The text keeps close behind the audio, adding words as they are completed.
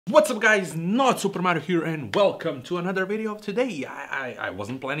What's up guys, not Super Mario here and welcome to another video. Today I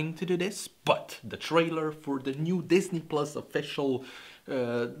wasn't planning to do this, but the trailer for the new Disney Plus official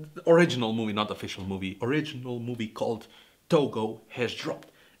original movie, not official movie, original movie called Togo has dropped.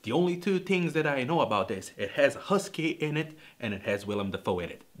 The only two things that I know about this, it has a husky in it and it has Willem Dafoe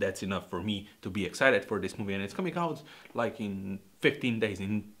in it. That's enough for me to be excited for this movie, and it's coming out like in 15 days,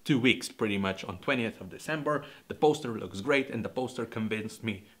 in 2 weeks pretty much, on 20th of December. The poster looks great and the poster convinced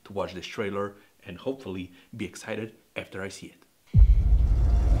me to watch this trailer and hopefully be excited after I see it.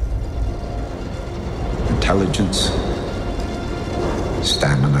 Intelligence,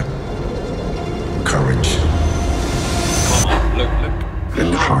 stamina, courage. Come on, look.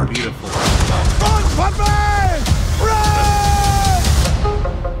 And heart. Beautiful. Run, puppy! Run!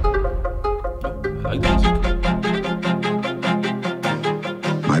 I like this.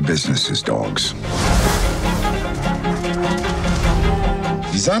 My business is dogs.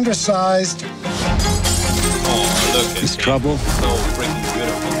 He's undersized. Oh, look at He's him. trouble. So freaking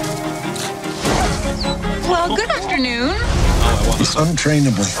beautiful. Well, good afternoon. He's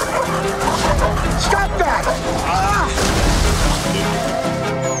untrainable. Stop that!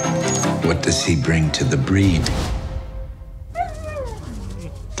 What does he bring to the breed?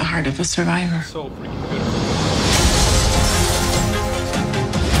 The heart of a survivor. So freaking beautiful.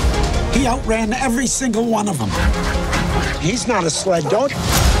 He outran every single one of them. He's not a sled dog.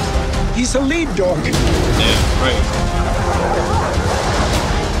 He's a lead dog. Yeah, right.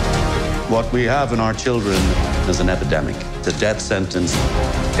 What we have in our children is an epidemic. The death sentence.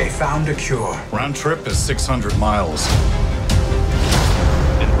 They found a cure. Round trip is 600 miles.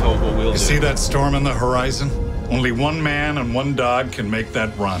 And Togo will You see that storm on the horizon? Only one man and one dog can make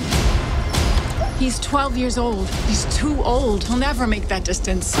that run. He's 12 years old. He's too old. He'll never make that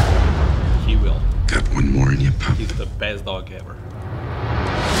distance. He will. Got one more in you, pup. He's the best dog ever.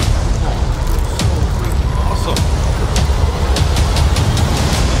 Awesome.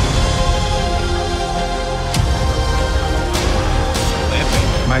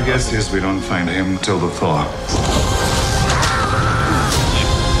 My guess is we don't find him till the thaw.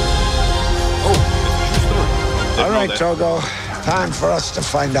 Oh, it's a true story. Didn't All know right, that. Togo. Time for us to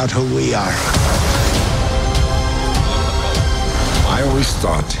find out who we are. I always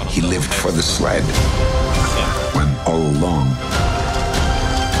thought he lived for the sled. When all along,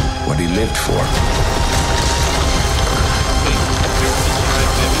 what he lived for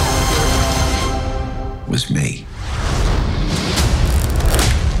was me.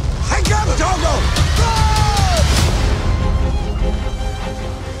 I got Togo!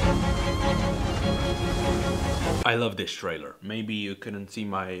 I love this trailer. Maybe you couldn't see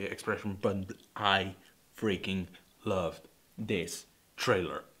my expression, but I freaking loved this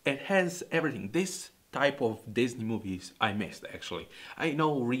trailer. It has everything. This type of Disney movies I missed, actually. I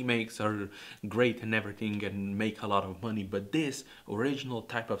know remakes are great and everything and make a lot of money, but this original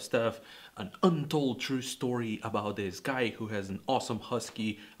type of stuff, an untold true story about this guy who has an awesome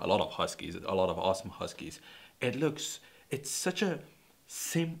husky, a lot of awesome huskies. It's such a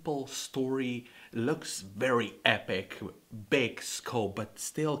simple story, looks very epic, big scope, but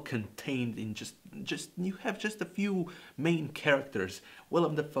still contained in just you have just a few main characters.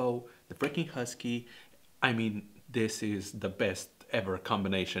 Willem Dafoe, the freaking husky. I mean, this is the best ever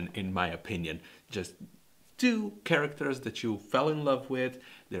combination in my opinion. Just two characters that you fell in love with.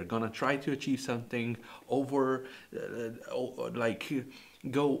 They're gonna try to achieve something over,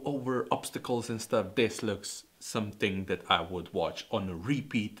 go over obstacles and stuff. This looks something that I would watch on a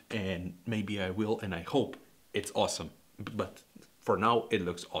repeat, and maybe I will, and I hope it's awesome. But for now, it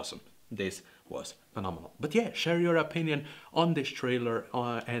looks awesome. This was phenomenal. But yeah, share your opinion on this trailer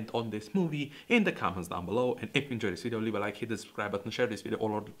and on this movie in the comments down below. And if you enjoyed this video, leave a like, hit the subscribe button, share this video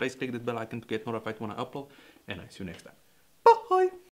all over the place, click the bell icon to get notified when I upload, and I see you next time. Bye!